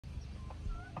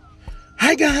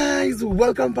Hi guys,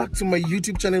 welcome back to my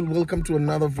YouTube channel. Welcome to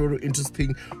another very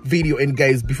interesting video. And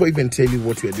guys, before I even tell you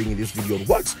what we are doing in this video,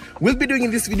 what we'll be doing in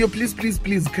this video, please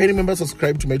kindly remember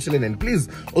subscribe to my channel, and please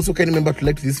also kindly remember to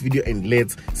like this video, and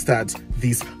let's start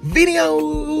this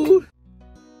video.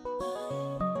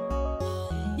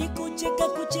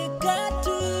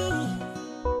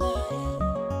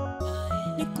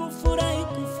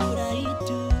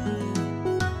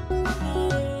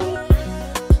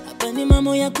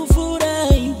 Mambo ya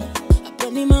kufurahi, hapa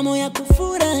ni mambo ya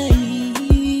kufurahi.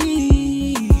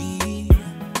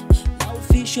 My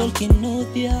official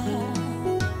Kenodia.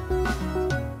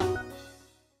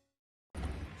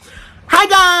 Hi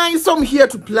guys, so I'm here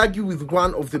to plug you with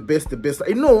one of the best.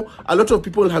 I know a lot of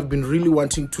people have been really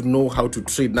wanting to know how to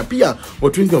trade. Na pia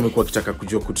watu wengi wamekuwa kitaka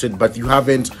kujua kutrade, but you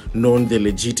haven't known the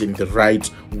legit and the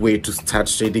right way to start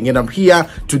trading. And I'm here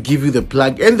to give you the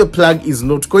plug, and the plug is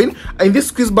Notcoin. In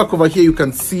this quiz back over here, you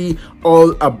can see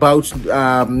all about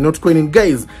Notcoin. And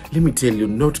guys, let me tell you,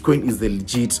 Notcoin is the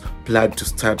legit plug to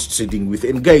start trading with.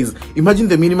 And guys, imagine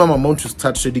the minimum amount to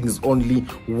start trading is only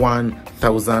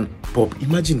 1,000 pop.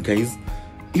 Imagine guys,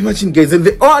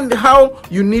 and how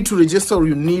you need to register, or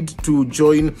you need to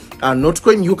join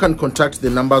Notcoin. You can contact the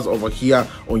numbers over here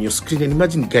on your screen. And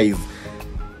imagine guys,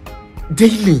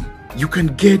 daily you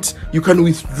can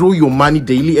withdraw your money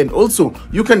daily, and also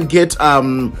you can get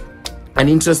an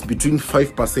interest between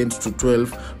 5% to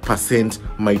 12%,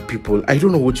 my people. I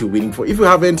don't know what you're waiting for if you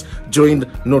haven't joined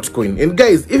Notcoin. And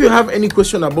guys, if you have any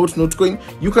question about Notcoin,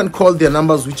 you can call their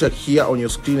numbers which are here on your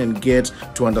screen and get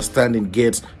to understand and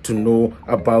get to know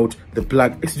about the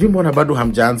plug.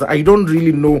 I don't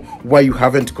really know why you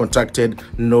haven't contacted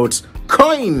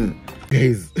Notcoin.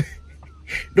 Guys,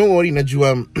 don't worry,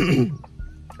 Najua.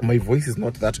 My voice is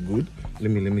not that good.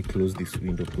 Let me close this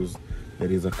window because there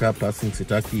is a car passing.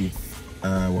 Sitaki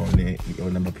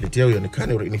wanamapletea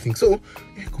yaonekane or anything. So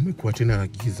kumekuwa tena na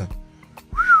giza,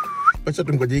 acha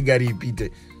tungoje gari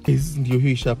ipite. Ndio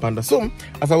hiyo ishapanda. So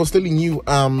as I was telling you,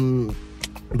 don't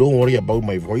worry about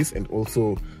my voice and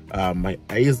also my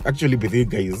eyes. Actually, with you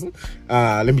guys,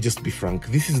 let me just be frank,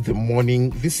 this is the morning,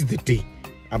 this is the day,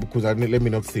 because let me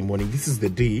not say morning, this is the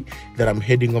day that I'm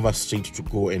heading over straight to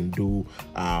go and do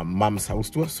mom's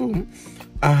house tour. So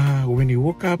when you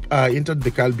woke up, entered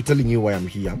the car, I'll be telling you why I'm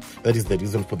here. That is the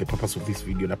reason for the purpose of this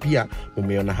video. Na pia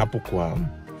umeona hapo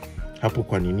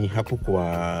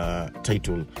kwa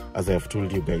title, as I have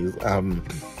told you guys,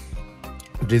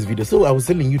 today's video. So I was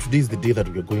telling you, today is the day that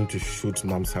we are going to shoot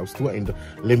mom's house tour. And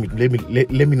let me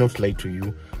not lie to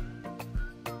you,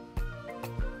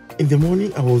 in the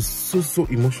morning I was so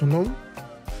emotional.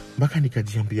 Oh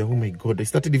my god, I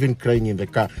started even crying in the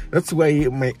car. That's why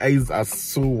my eyes are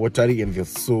so watery and they're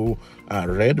so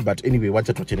red. But anyway,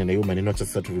 wacha tuachane na hiyo maneno,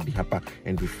 just start to hapa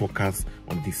and we focus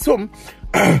on this. So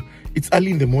it's early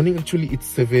in the morning. Actually,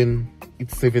 it's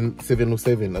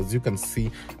 7:07, as you can see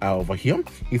over here.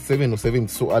 It's 7:07.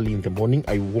 It's so early in the morning.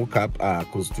 I woke up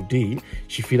because today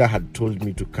Shifira had told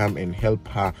me to come and help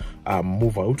her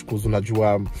move out, because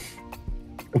unajua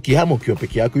ukihama ukiwa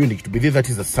peke yako, hiyo ni kitu bidii, that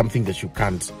is something that you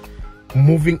can't.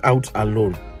 Moving out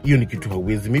alone, hiyo ni kitu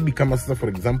hawezi. Maybe kama sasa, for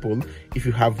example, if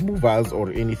you have movers or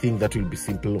anything, that will be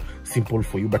simple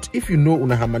for you. But if you know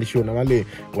unahamanisha na wale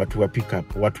watu wa pick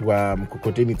up, watu wa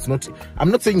mkokoteni, it's not,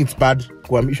 I'm not saying it's bad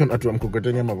kuhamisha watu wa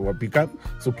mkokoteni ama wa pick up.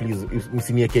 So please,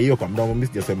 msinieke hiyo kwa mdomo, mimi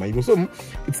sijasema hivyo. So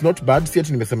it's not bad, si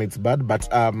ati nimesema it's bad, but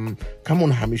kama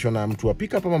unahamisha na mtu wa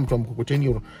pick up ama mtu wa mkokoteni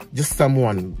or just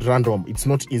someone random, it's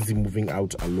not easy moving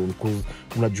out alone, because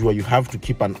unajua you have to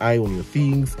keep an eye on your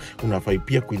things. Unafai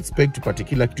pia kuinspect upate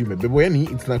kila kitu imebebwa. Yani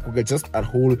it's like just a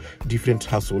whole different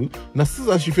hustle. Na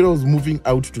sasa Shifira was moving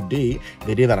out today,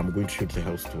 the day that I'm going to shoot the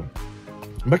house tour.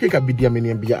 Mbaki kabidi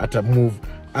ameniambia ata move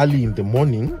early in the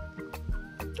morning,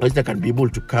 I can be able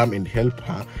to come and help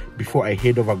her before I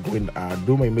head over, go and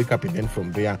do my makeup, and then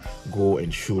from there go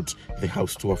and shoot the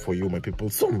house tour for you, my people.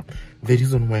 So the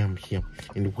reason why I'm here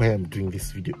and why I'm doing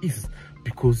this video is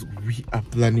because we are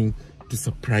planning to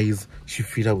surprise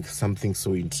Shifira with something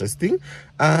so interesting.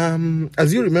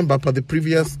 As you remember, for the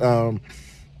previous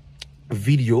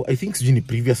video, I think sijui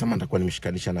previous ama nitakuwa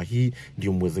nimeshikanisha na hii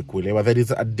ndio muweze kuelewa. There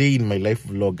is a day in my life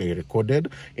vlog I recorded,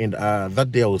 and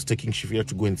that day I was taking Shifira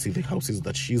to go and see the houses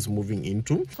that she's moving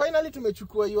into. Finally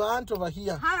tumechukua your aunt over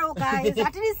here. Hello guys,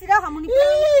 at least leo hamunipi.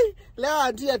 Leo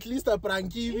auntie at least a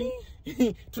prank hivi.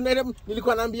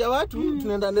 Nilikuwa naambia watu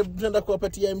tunaenda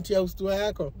kuwapatia empty house tour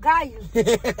yako. Guys,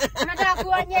 tunataka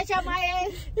kuonyesha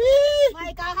my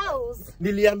house.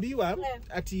 Niliambiwa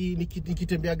ati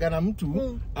nikitembea na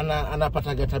mtu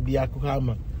anapata tabia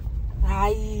kuhama.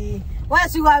 Ai, wewe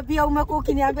si waambia umekuwa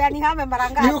ukiniambia nihame mara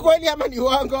ngapi? Ni kweli ama ni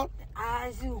uongo?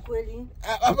 Si ukweli.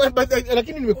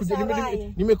 Lakini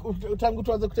nimekuja tangu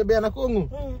tuanze kutembea na Kongo.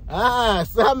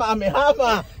 Sama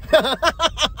amehama.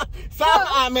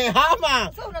 Sama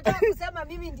amehama. So unataka kusema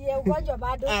mimi ndiye ugonjwa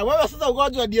bado? Wewe sasa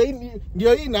ugonjwa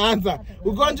ndio hii inaanza.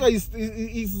 Ugonjwa is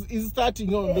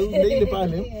starting on ile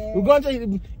pale. Ugonjwa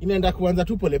inaenda kuanza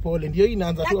tu polepole. Ndio hii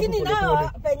inaanza tu polepole. Lakini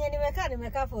nao penye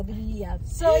nimekaa for 3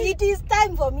 years. So it is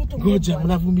time for me to go. Ngoja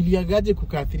mnavumilia gaje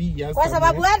kukaa 3 years? Kwa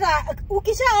sababu hata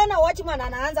ukishaona watchman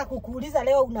anaanza kukuuliza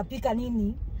leo unapika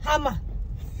nini?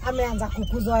 Ameanza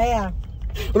kukuzoea.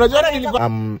 Unajua nilikuwa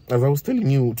as I was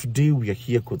telling you, today we are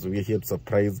here because we are here to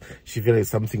surprise Shivira is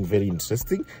something very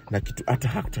interesting na kitu hata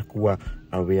hakutakuwa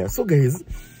aware. So guys,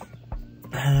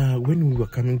 when we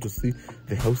were coming to see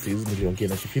the houses, niliongea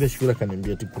na Shivira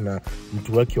kaniambia ati kuna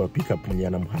mtu wake wa pick up mwenye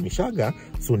anamhamishaga,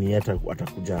 so ni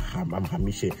atakuja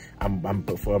amhamishe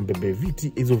ambebe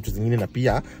viti hizo vitu zingine na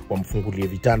pia wamfungulie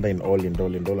vitanda and all. And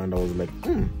I was like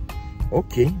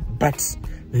okay, but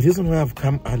the reason why I've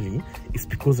come early is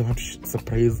because I want to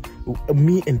surprise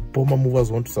me, and Poma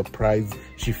Movers want to surprise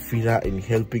Shivira in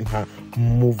helping her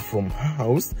move from her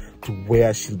house to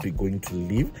where she'll be going to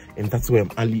live. And that's why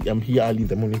I'm here early in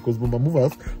the morning, because Poma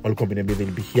Movers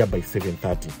they'll be here by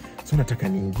 7:30. So nataka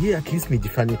niingie at least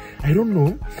nijifanye, I don't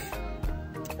know,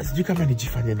 sijui kama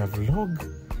nijifanye na vlog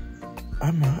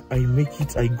ama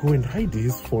I go and hide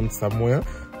his phone somewhere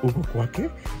uko kwake,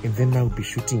 and then I'll be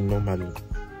shooting normally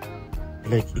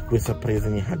like ikwe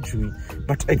surprising hajui.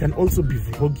 But I can also be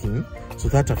vlogging so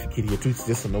that afikirie too it's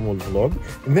just a normal vlog.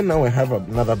 And then now I have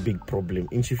another big problem.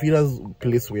 In Shivira's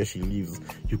place where she lives,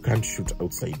 you can't shoot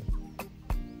outside.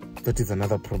 That is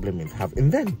another problem I have.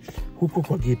 And then huko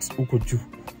kwa gate, huko juu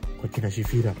kwa kina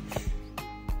Shivira,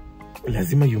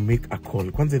 lazima you make a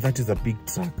call. Kwanza that is a big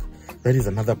truck. That is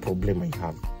another problem I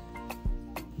have.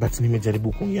 But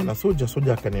nimejaribu kuongea na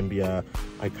soja akaniambia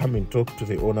I come and talk to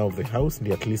the owner of the house,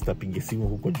 ndi at least apige simu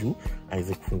huko juu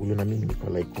aweze kufunguliwa. Na mimi niko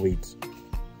like wait,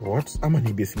 what? Ama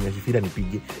nibe simu ya Shivira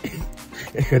nipige?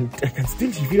 I can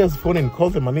steal Shivira's phone and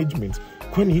call the management.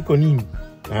 Kwani iko nini?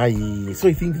 So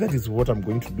I think that is what I'm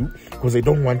going to do, because I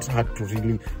don't want her to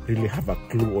really have a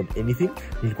clue on anything.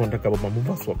 Nilikuwa nataka Poma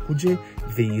Movers wakuje,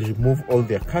 they remove all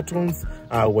their cartons,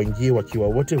 waingie wakiwa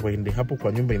wote, waende hapo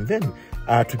kwa nyumba, and then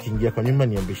tukiingia kwa nyumba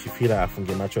niambie Shivira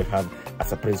afunge macho. I have a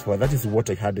surprise for her. That is what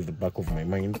I had at the back of my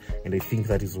mind, and I think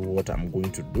that is what I'm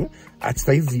going to do. At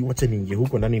saizi wacha niingie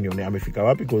huko ndani nione amefika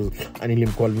wapi, because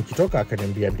nilimcall nikitoka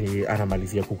akaniambia ndiye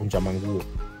anamalizia kukunja manguo.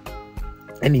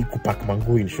 Any kupack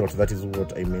manguo, in short, that is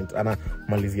what I meant. Ana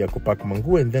malizia kupack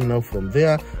manguo, and then now from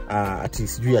there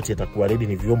sijui ati atakuwa ready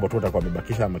ni vyombo tu atakuwa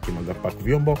amebakisha ama kimanza kupack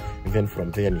vyombo, and then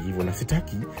from there ni hivyo. Na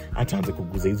sitaki ataanze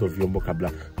kuguza hizo vyombo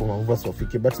kabla Poma Movers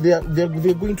wafike, but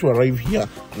they're going to arrive here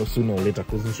no sooner or later,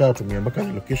 because nishawatumia mpaka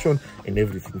location and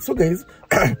everything. So guys,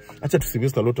 acha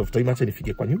tusiwaste a lot of time. Acha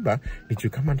nifike kwa nyumba nichukue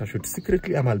kama nitashoot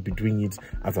secretly ama I'll be doing it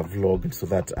as a vlog so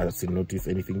that I don't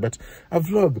notice anything. But a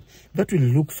vlog that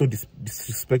will look so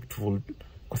disrespectful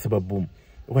kwa sababu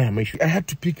why am I had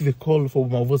to pick the call for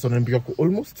Poma Movers on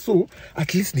almost, so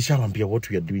at least nishawambia what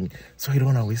we are doing, so I don't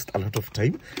want to waste a lot of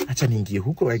time. Acha niingie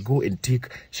huko, I go and take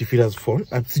Shivira's phone.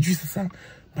 Sijui sasa,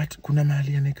 but kuna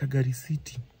mahali anaweka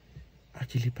receipt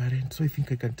akilipa rent, so I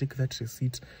think I can take that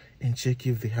receipt and check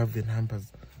if they have the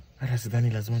numbers. Hata sidhani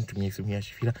lazima nitumie simu ya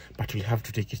Shivira, but we'll have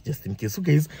to take it just in case. So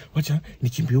guys, wacha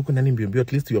nikimbie huko ndani mbio,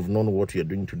 at least you have known what we are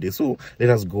doing today. So let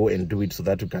us go and do it so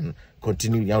that we can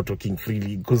continue now talking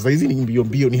freely, because hizi ni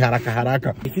mbio ni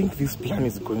haraka. I think this plan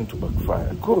is going to backfire,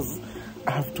 because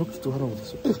I have talked to one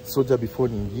of the soldier before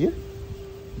niingie.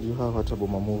 You have hata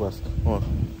Poma Movers. Oh,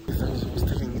 I was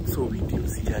telling it so we didn't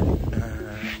see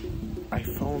I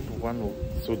found one of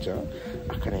soldier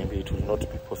akaniambia it will not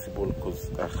be possible, because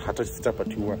hata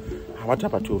sitapatiwa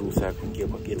hawatapatiwa ruhusa ya kuingia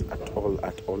kwa gate at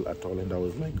all. And I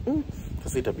was like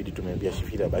sasa itabidi tumeambia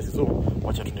Shivira basi, so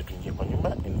wacha tuingie kwa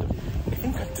nyumba, and I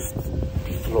think I'll just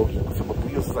be vlogging, kwa sababu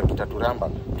hiyo sasa kitaturamba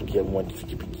tukiamua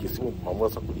tukipigia simu Poma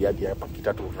Movers kuliadi hapa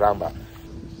kitaturamba.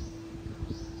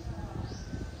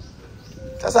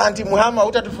 Sasa Auntie Muhama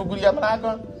utatufungulia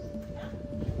mlango?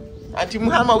 Auntie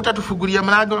Muhama utatufungulia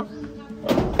mlango?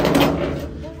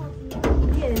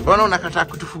 Mbona unakataa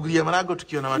kutufungulia mlango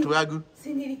tukiona watu wangu?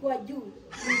 Si nilikuwa juu.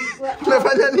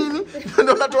 Unafanya nini?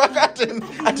 Ndio unatoa curtain.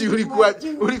 Ati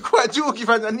ulikuwa juu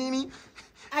ukifanya nini?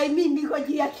 I mean niko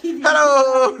juu ya kiti.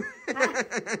 Hello.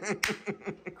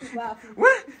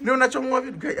 Ndio unachomoa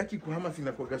vitu gani akikuhama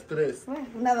sina kwa stress.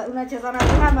 Unacheza na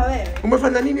kuhama wewe.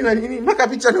 Umefanya nini na nini? Mpaka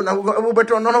picha ndio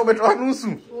umetoa nusu.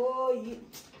 Oh,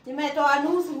 Nimetoa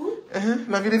nusu.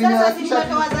 Na vile nimeharakisha. Sasa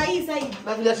nimetoa zaidi.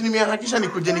 Na vile ati nimeharakisha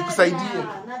nikuje nikusaidie.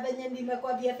 Na venye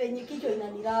nimekwambia penye kichwa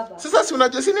inaniraba. Sasa si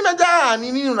unajua si nimejaa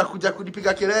nini unakuja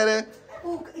kudipiga kelele?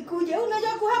 Ikuje unajua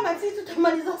kuhama sisi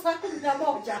tutamaliza saa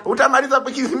 11. Utamaliza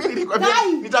pekee mimi nilikwambia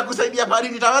nitakusaidia pale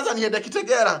nitawaza niende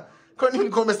Kitegera. Kwa nini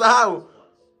ulikuwa umesahau?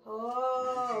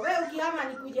 Wewe ukihama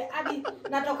nikuje hadi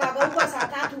natoka huko saa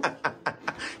 3.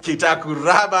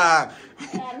 Kitakuraba.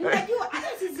 Ninajua hata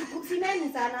sisi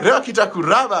kusineni sana. Leo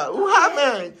kitakuraba.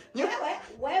 Uhame.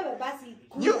 Wewe basi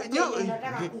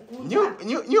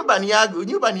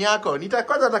nyumbani yako.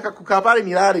 Nitakoza nataka kukaa pale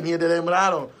nilale niendelee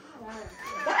mlalo.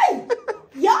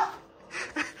 Ya.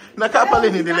 Nakaa pale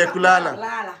niendelee kulala.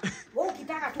 Wewe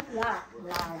ukitaka tu kulala.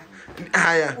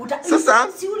 Haya. Sasa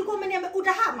si ulikuwa umeniambia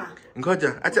utahama?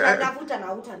 Ngoja, Utavuta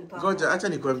na utanipa. Ngoja, acha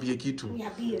nikwambie kitu.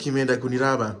 Kimeenda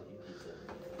kuniraba.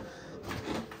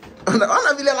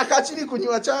 Ona vile anakaa chini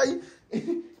kunywa chai.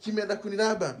 Kimeenda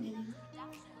kuniraba.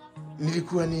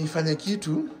 Nilikuwa nifanye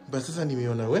kitu, basi sasa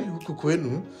nimeona huku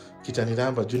kwenu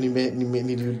kitaniramba juu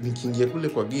nikiingia kule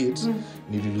kwa gate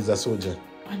niliuliza soja.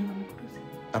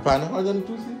 Hapana, haja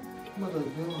nitusi.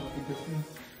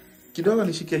 Kidogo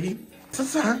nishike hii.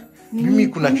 Sasa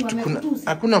mimi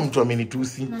hakuna mtu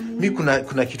amenitusi. Mimi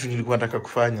kuna kitu nilikuwa nataka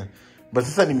kufanya. Basi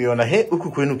sasa nimeona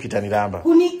huku kwenu kitaniramba.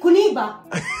 Kuniba.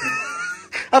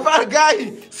 Hapana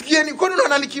guy, sikieni kwani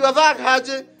unaona nikiwa dhaka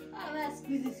aje?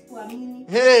 Sikizi sikuamini.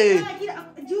 Hey.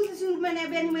 Juzi si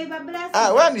umeniambia nimeiba blast.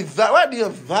 Wewe ndio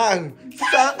dhang.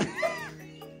 Sasa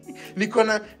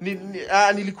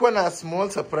nilikuwa na small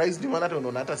surprise ni maana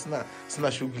unaona hata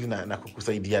sina shughuli na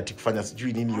kukusaidia ati kufanya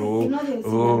sijui nini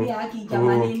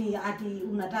jamani ati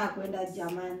unataka kwenda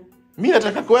jamani. Mimi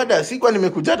nataka kwenda, si kwa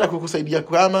nimekuja hata kukusaidia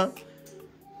kuhama.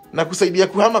 Na kusaidia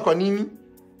kuhama kwa nini?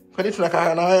 Kwa nini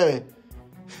tunakaa na wewe?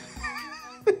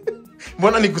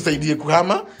 Mbona nikusaidie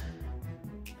kuhama?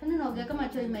 Kama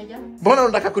choi meja. Mbona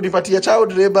unataka kunipatia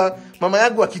child labor? Mama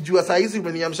yangu akijua saa hizi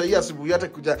umeniamsha hii asubuhi hata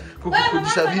kuja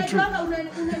kukujisha vitu.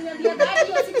 Unaniambia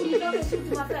gani siku nitoke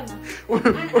siku mapema?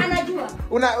 Anajua.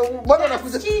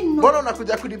 Mbona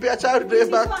unakuja kunipea child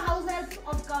labor? Kwa house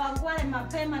of Kawangwale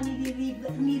mapema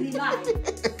nililai.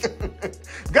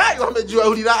 Guy wamejua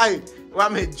ulilai.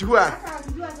 Wamejua. Sasa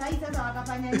wajua saa hizi sasa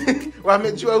watafanya nini?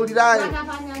 Wamejua ulilai.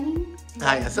 Watafanya nini?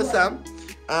 Haya sasa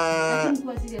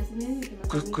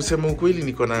kusema ukweli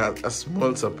niko na a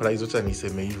small surprise, acha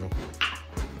niseme hivyo.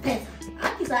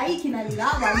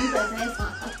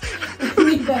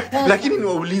 Lakini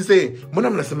niwaulize, mbona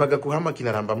mnasemaga kuhama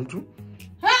kinaramba mtu?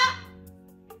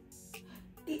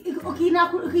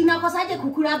 Kinakosaje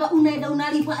kukuraba unaenda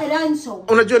unalipa ransom?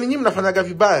 Unajua ninyi mnafanyaga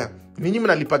vibaya. Ninyi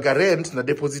mnalipaga rent na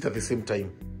deposit at the same time.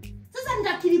 Sasa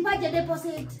nitakilipaje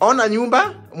deposit? Ona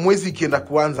nyumba mwezi ikienda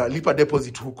kuanza lipa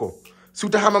deposit huko. Si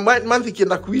utahama month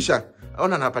ikienda kuisha.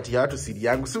 Ona napatia watu siri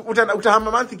yangu. Si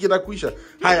utahama month ikienda kuisha.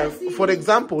 Haya, for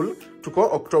example, tuko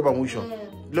October mwisho.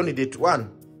 Leo ni date 1.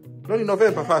 Leo ni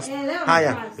November 1st.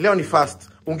 Haya, leo ni 1st.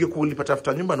 Ungekuwa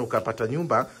ulipata nyumba na ukapata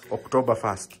nyumba October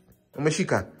 1st.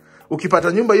 Umeshika?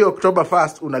 Ukipata nyumba hiyo October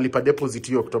 1st, unalipa deposit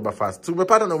hiyo October 1st. So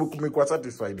umepata na umekuwa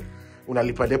satisfied.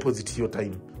 Unalipa deposit hiyo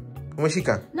time.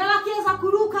 Umeshika? Na wakiweza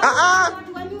kuruka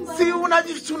watu wa nyumba.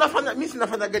 Si unafanya mimi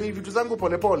sinafanya gani vitu zangu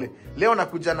polepole. Leo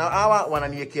nakuja na hawa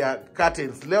wananiwekea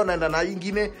curtains. Leo naenda na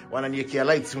nyingine wananiwekea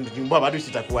lights nyumba bado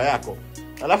sitakuwa yako.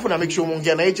 Alafu na make sure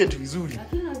umeongea na agent vizuri.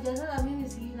 Lakini unajua mimi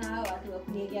sina hawa watu wa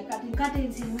kuniwekea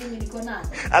curtains mimi niko nazo.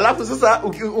 Alafu sasa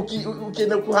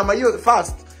ukienda kuhama hiyo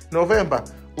 1st November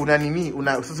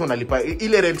sasa unalipa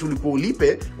ile rent ulikuwa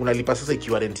ulipe unalipa sasa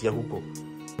ikiwa rent ya huko.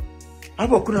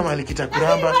 Hapo hakuna mahali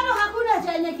kitakuramba.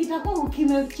 Hakuna chenye kitakuwa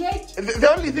ukimechange. The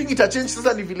only thing ita change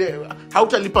sasa ni vile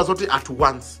hautalipa zote at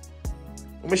once.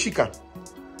 Umeshika?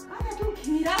 Hata tu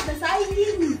kiniramba saa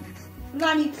hii.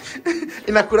 Nani?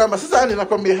 Inakuramba sasa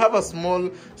ninakwambia have a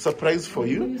small surprise for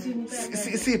you.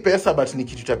 Si pesa but ni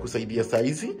kitu cha kusaidia saa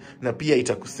hizi na pia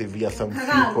itakusavia some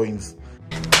few coins.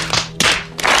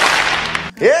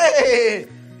 Hey!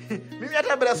 Mimi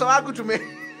hata brasa wangu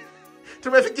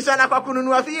tumefikishana kwa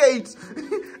kununua V8.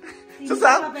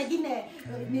 Sasa pengine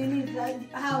nini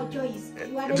how choice.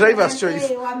 Driver's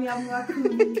choice.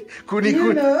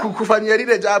 Kufanyia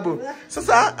lile jambo.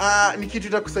 Sasa ni kitu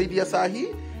cha kusaidia saa hii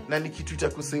na ni kitu cha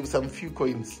kusave some few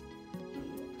coins.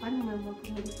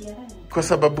 Kwa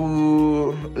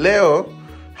sababu leo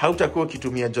hautakuwa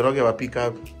ukitumia joroge wa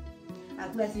pickup.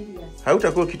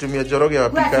 Hautakuwa ukitumia joroge wa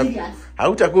pickup.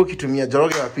 Hautakuwa ukitumia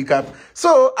joroge wa pickup.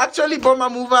 So actually Boma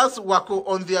Movers wako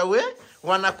on their way.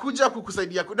 Wanakuja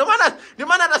kukusaidia. Ndio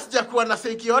maana hata sijakuwa na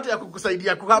seki yote ya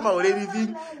kukusaidia kuhama or anything.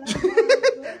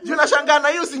 Juu nashangaa na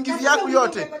hiyo usingizi yako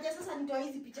yote. kutoa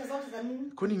hizi picha zote za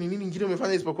nini? Kwani ni nini nyingine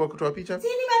umefanya isipokuwa kutoa picha? Si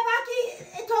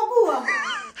nimepaki togua.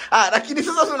 Lakini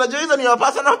sasa unajua hizo ni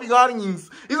mapasa na big warnings.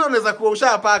 Hizo unaweza kuwa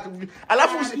ushapaka.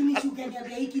 Alafu lakini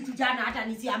shughuli hiki tu jana hata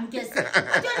nisiamke.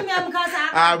 Hata nimeamka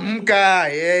sana.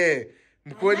 Amka,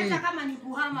 Mkwani kama ni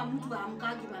kuhama mtu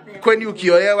amkaki mapema. Kwani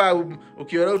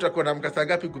ukiolewa utakuwa na mkasa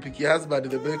ngapi kupikia husband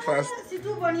the breakfast? Si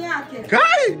tu boni yake.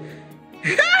 Kai!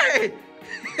 Hey!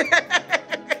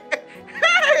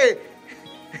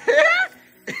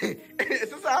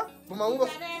 Sasa mama ungo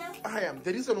haya,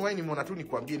 the reason why nimeona tu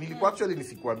nikwambie, nilikuwa actually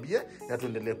nisikuambie na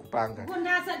tuendelee kupanga.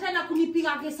 Unataka tena kunipiga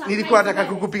surprise. Nilikuwa nataka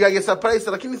kukupiga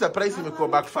surprise lakini surprise imekuwa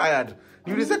backfired.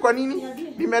 Niulize kwa nini?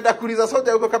 Nimeenda kuuliza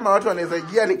soja huko kama watu wanaweza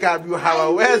ingia, nikaambiwa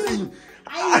hawawezi.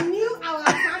 I knew our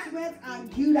passwords are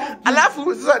good.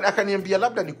 Alafu sasa akaniambia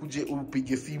labda nikuje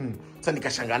upige simu. Sasa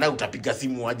nikashangaa na utapiga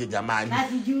simu aje jamani?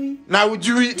 Na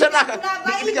ujui. Tena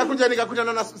nikakuja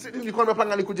na nilikuwa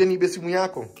nimepanga nikuje niibe simu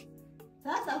yako.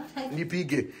 Sasa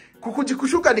nipige.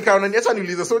 Kushuka nikaona niacha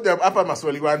niulize soja hapa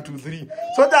maswali 1 2 3.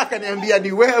 Soja akaniambia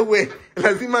ni wewe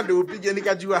lazima ndio upige,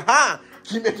 nikajua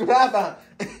kimeturaba.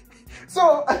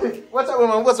 So wacha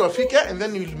mama wafike and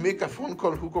then you'll make a phone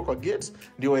call huko kwa gate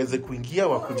ndio waweze kuingia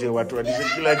wakuje watu wadize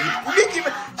kila kitu.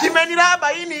 Kimeniraba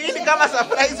hii kama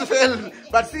surprise fail,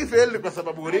 but si fail kwa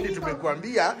sababu already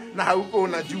tumekuambia na hauko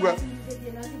unajua.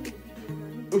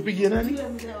 Upige nani?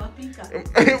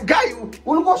 Guy,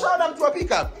 ulikuwa shaoda mtu wa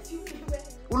pick up?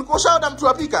 Ulikuwa shaoda mtu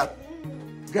wa pick up?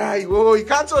 Guy, he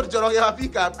cancel Joroge wa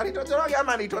pick up. Anaitwa Joroge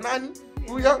ama anaitwa nani?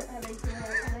 Huyo?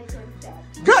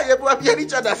 Guy, hebu apia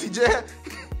Richard asije.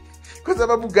 Kwa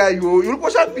sababu Guy,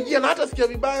 ulikuwa shapigia na hata sikia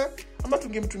vibaya ama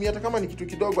tungemtumia hata kama ni kitu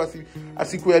kidogo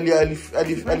asiku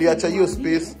aliacha hiyo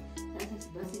space.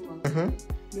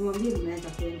 Nimwambie nimeweza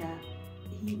kwenda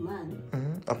hii man.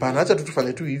 Hapana, acha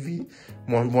tutufanye tu hivi.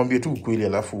 Mwambie tu ukweli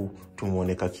alafu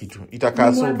tumuoneka kitu.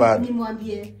 Itakaa so bad.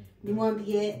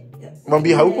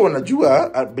 Mwambie hauko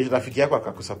unajua rafiki yako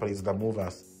akakusurprise the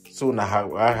movers. So na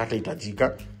hata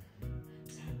itajika.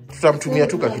 Tutamtumia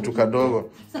tu kitu kadogo.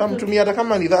 Tutamtumia hata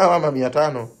kama ni 100 ama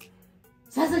 500.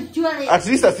 Sasa chua at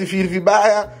least asifeel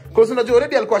vibaya because unajua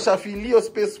already alikuwa shafilio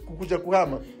space kukuja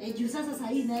kuhama. Juu sasa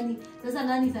sahi nani? Sasa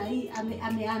nani sahi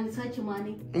ame search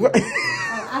money.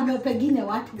 Pengine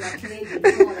watu wa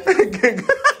trade.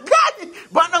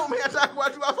 Bana umeattack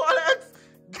watu wa forex.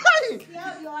 Guy.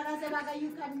 Sio wanasemaga you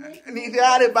can make. Ni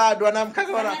theare bado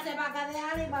wanamkaga Wanasemaga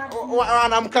theare bado.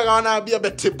 Wanamkaga wanaambia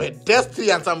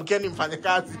pedestrians amkeni mfanye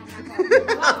kazi.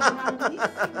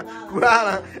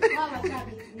 Bana.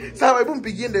 Sawa, hebu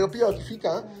mpigie ndio pia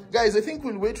wakifika. Guys, I think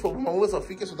we'll wait for Mama's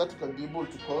afike so that we can be able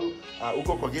to call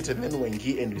uko kwa gate and then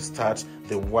wengi and we start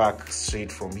the work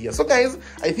straight from here. So guys,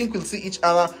 I think we'll see each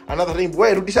other another time.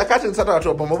 Wewe rudisha curtains hata watu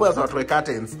wa Mama's watu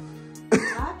curtains.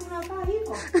 Tunafaa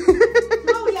hivyo.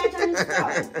 Sio uliacha ni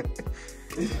sawa.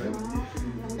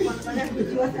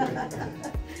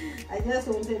 I just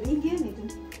want to be here.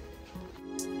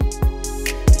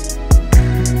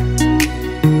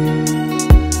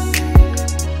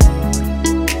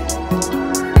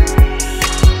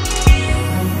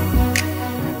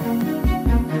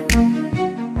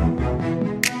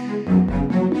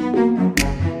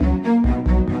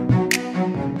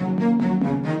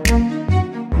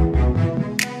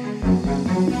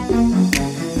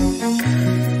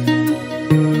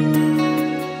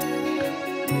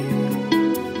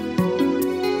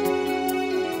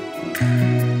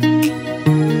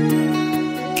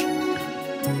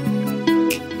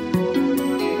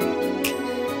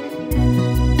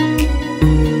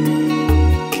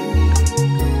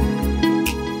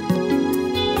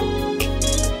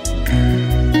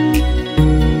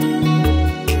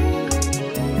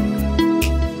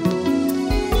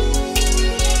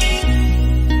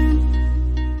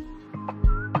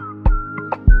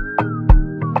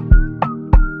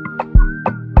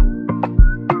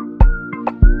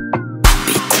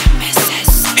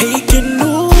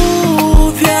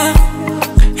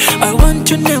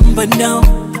 But now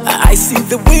I see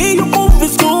the way you move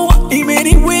is go in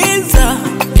many ways. I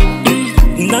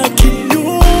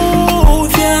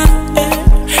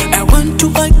want to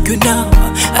hug you now.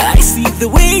 I see the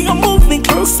way you're moving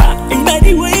closer in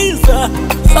many ways.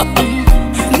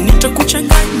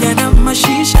 Nitakuchanganya na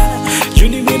mashisha,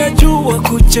 juni mina jua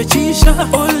kuchachisha.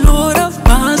 Oh Lord have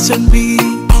mercy on me,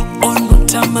 on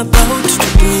what I'm about to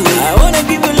do. I wanna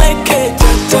give you like a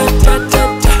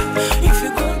ta-ta-ta-ta.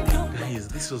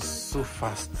 Was so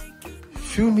fast.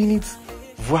 Few minutes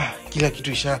kila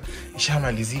kitu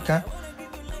ishamalizika.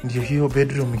 Ndio hiyo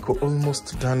bedroom iko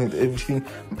almost done with everything.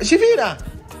 Shivira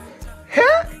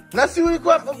na si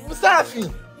ulikuwa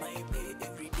safi,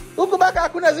 Huku baka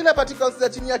hakuna zile particles za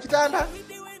chini ya kitanda.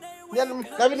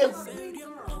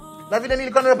 Na vile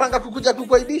nilikuwa nimepanga kukuja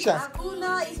kukuaibisha.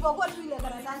 Hakuna isipokuwa tu ile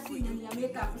karatasi ya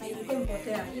makeup na ilikuwa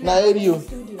imepotea. Na Elio.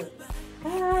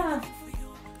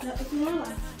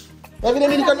 Na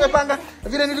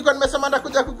vile nilikuwa nimesema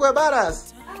ndakuja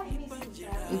kukuembarrass.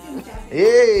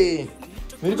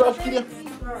 Nilikuwa nafikiria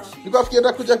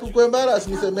ndakuja kukuembarrass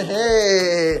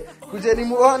niseme kujeni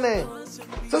muone.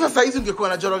 Sasa hizi ungekuwa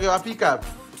na jorogewa pick up.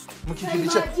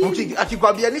 Mkikilicha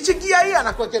akikwambia nichikia hii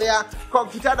anakuwekelea kwa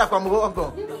kitanda kwa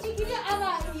mgongo. Nichikia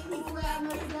ama ikuwe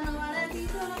amekutana wale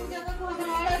ndio anakuja kwa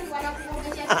wale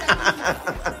wanakuongesha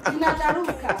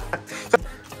inataruka.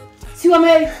 Si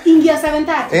wameingia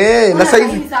 7:30. Na sasa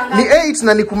hivi ni 8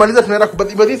 na nikumaliza tunaenda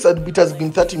but it has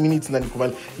been 30 minutes na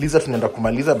nikumaliza tunaenda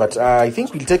kumaliza but I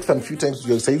think we'll take some few times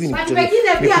to sasa hivi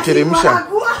nikuteremsha.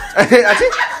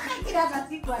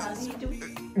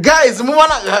 Guys,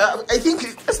 muona I think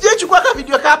sijachukua ka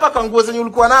video hapa kwa nguo zenye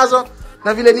ulikuwa nazo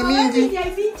na vile ni mingi.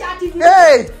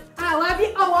 Wapi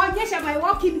aonyesha my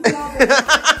walking closet.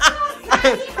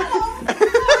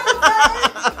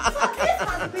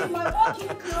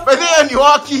 But then you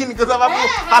walking kwa sababu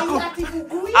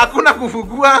hakuna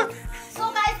kufugua. So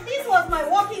guys, this was my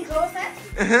walking closet.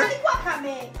 Nilikuwa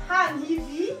kame hang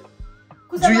hivi.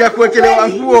 Juu ya kuwekelewa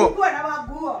nguo. Nilikuwa na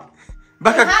nguo.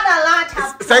 Baka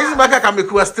saizi baka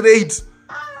kamekuwa straight.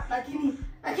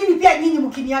 Lakini pia nyinyi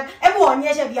mkiniaga. Hebu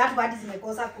onyeshe viatu hadi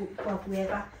zimekosa kwa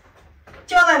kuweka.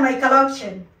 Choga my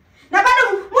collection. Na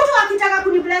bado mtu akitaka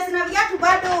kunibless na viatu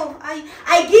bado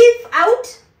I give out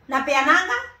na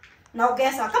peananga na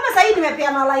ogesa. Kama sasa hivi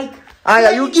nimepeana like.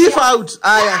 Aya, you give out.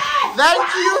 Aya.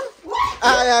 Thank you.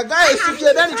 Aya, guys,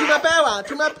 tukiendani tumepewa.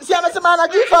 Si amesema ana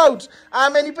give out.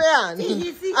 Amenipea.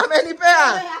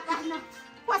 Amenipea.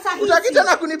 Utakita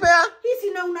na kunipea? Hisi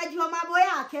na unajua mambo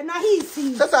yake na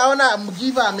hisi. Sasa aona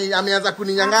mgiva ameanza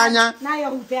kuninyang'anya. Nayo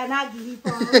hupeanagi hipo.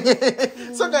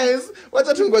 So guys,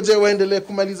 wacha tungoje waendelee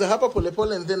kumaliza hapa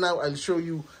polepole and then now I'll show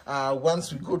you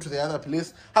once we go to the other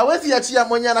place. Hawezi achia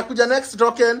mwenye anakuja next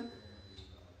token.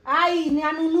 Ai, ni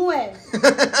anunue.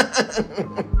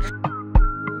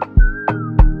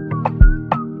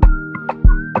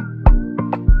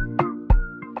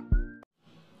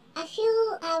 A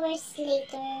few hours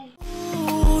later.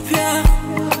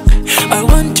 I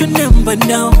want your number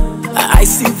now. I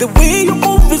see the way you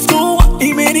move is so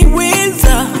in many ways.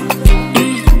 I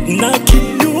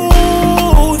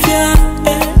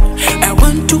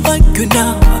want to hug you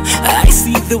now. I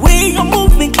see the way you're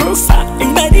moving closer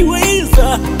in many ways.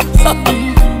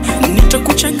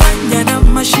 Nitakuchanganya na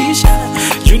mashisha.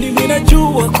 Juni mina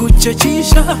jua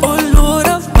kuchachisha. Oh Lord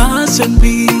of mercy on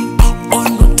me.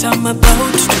 On what I'm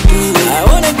about to do. I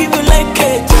wanna give you like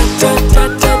a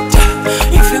ta-ta-ta-ta-ta.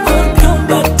 If you could come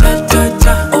back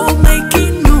ta-ta-ta. Oh, make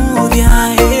it move,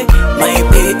 yeah, my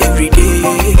baby every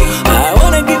day. I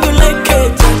wanna give you like a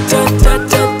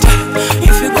ta-ta-ta-ta-ta.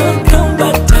 If you could come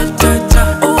back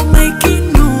ta-ta-ta. Oh, make it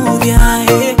move,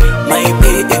 yeah, my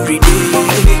baby every day.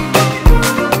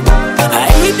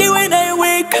 Every day when I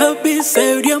wake up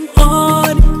beside your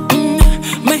heart,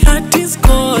 my heart is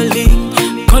calling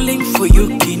for you,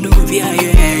 Kinuvia,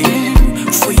 yeah.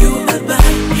 For you, I'll buy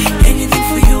anything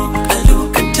for you, I'll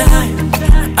look at time.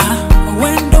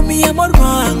 When do me amor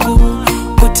wangu,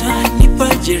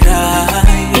 utanipa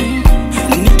jirai.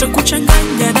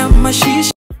 Nitakuchanganya na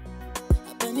mashisha.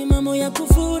 Hapa ni mambo ya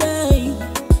kufurahi,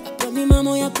 hapa ni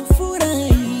mambo ya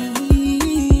kufurahi.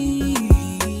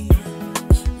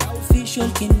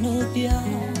 Official Kinuvia.